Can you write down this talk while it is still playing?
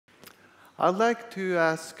I'd like to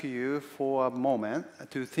ask you for a moment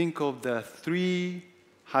to think of the 3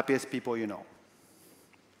 happiest people you know.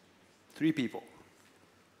 3 people.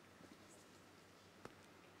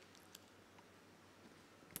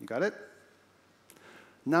 You got it?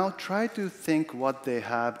 Now try to think what they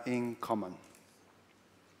have in common.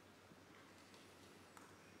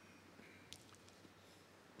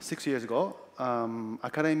 Six years ago,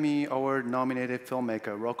 Academy Award-nominated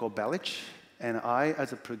filmmaker Rocco Bellic and I,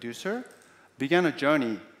 as a producer, began a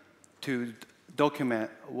journey to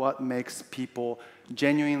document what makes people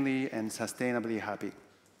genuinely and sustainably happy.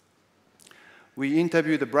 We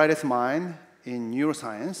interviewed the brightest mind in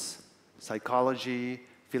neuroscience, psychology,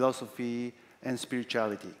 philosophy, and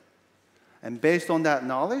spirituality. And based on that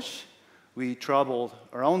knowledge, we traveled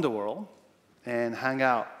around the world and hung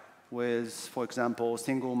out with, for example,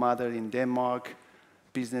 single mother in Denmark,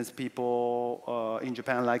 business people in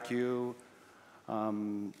Japan like you,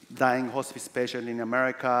 dying hospice patient in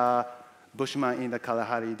America, bushman in the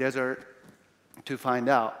Kalahari Desert, to find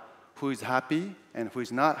out who is happy and who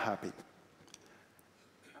is not happy.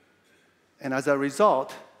 And as a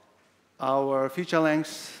result, our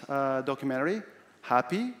feature-length documentary,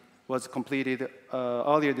 Happy, was completed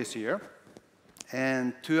earlier this year.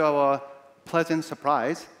 And to our pleasant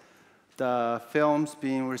surprise, the film's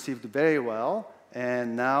being received very well,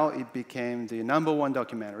 and now it became the #1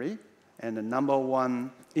 documentary and the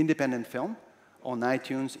 #1 independent film on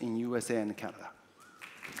iTunes in USA and Canada.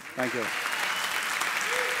 Thank you.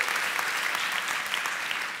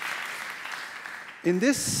 In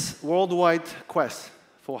this worldwide quest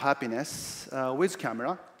for happiness with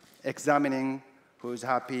camera, examining who's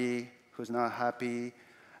happy, who's not happy,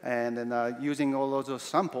 and then using all of those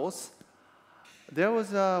samples, there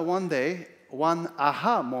was one day, one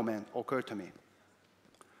aha moment occurred to me.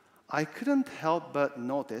 I couldn't help but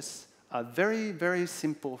notice a very, very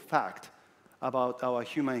simple fact about our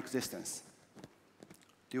human existence.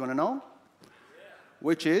 Do you want to know? Yeah.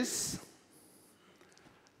 Which is,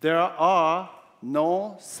 there are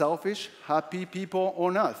no selfish, happy people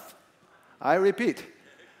on earth. I repeat,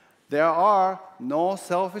 there are no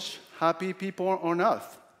selfish, happy people on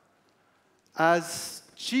earth. As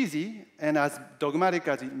cheesy and as dogmatic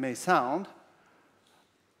as it may sound,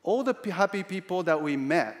 all the happy people that we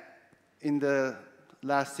met in the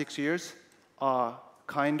last 6 years are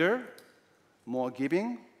kinder, more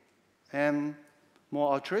giving, and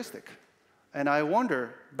more altruistic. And I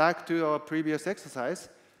wonder, back to our previous exercise,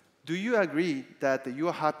 do you agree that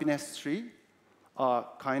your happiness tree are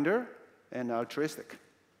kinder and altruistic?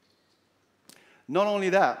 Not only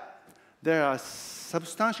that, there are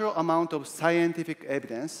substantial amount of scientific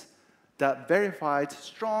evidence that verifies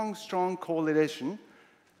strong, strong correlation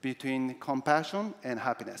between compassion and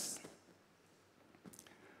happiness.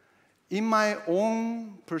 In my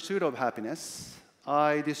own pursuit of happiness,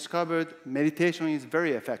 I discovered meditation is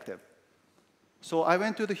very effective. So I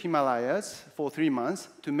went to the Himalayas for 3 months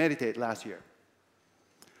to meditate last year.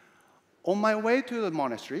 On my way to the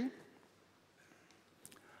monastery,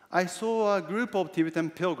 I saw a group of Tibetan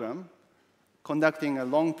pilgrims conducting a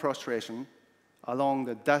long prostration along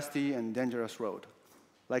the dusty and dangerous road,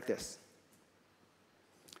 like this.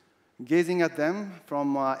 Gazing at them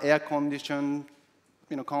from air-conditioned,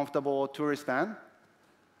 comfortable tourist van,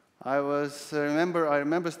 I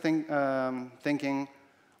remember thinking,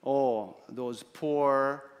 oh, those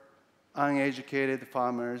poor, uneducated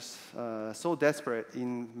farmers, so desperate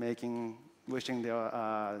in wishing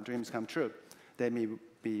their dreams come true. They may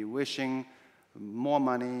be wishing more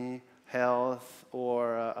money, health,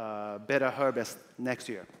 or better harvest next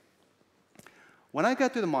year. When I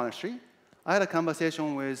got to the monastery, I had a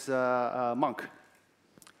conversation with a monk.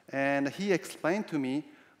 And he explained to me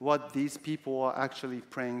what these people are actually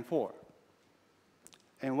praying for.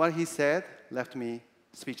 And what he said left me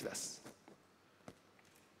speechless.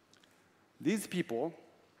 These people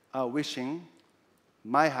are wishing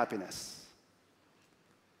my happiness,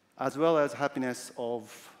 as well as happiness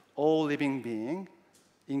of all living beings,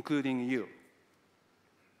 including you.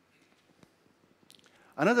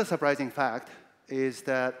 Another surprising fact is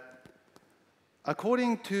that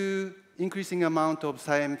according to increasing amount of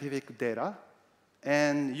scientific data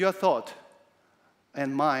and your thought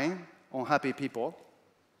and mine on happy people,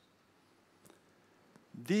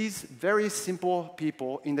 these very simple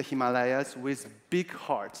people in the Himalayas with big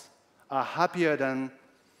hearts are happier than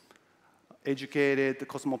educated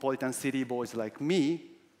cosmopolitan city boys like me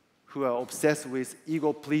who are obsessed with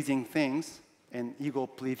ego-pleasing things and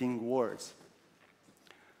ego-pleasing words.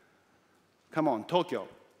 Come on, Tokyo.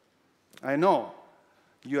 I know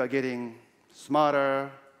you are getting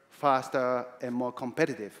smarter, faster, and more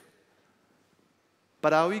competitive.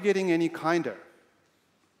 But are we getting any kinder?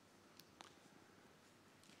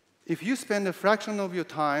 If you spend a fraction of your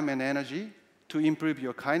time and energy to improve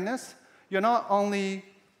your kindness, you're not only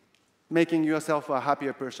making yourself a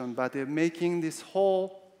happier person, but you're making this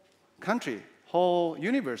whole country, whole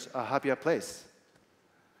universe a happier place.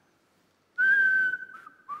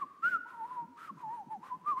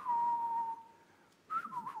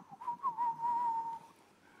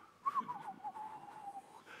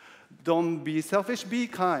 Don't be selfish, be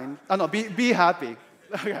kind. Oh, no, be happy.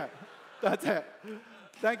 Okay, that's it.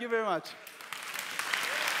 Thank you very much.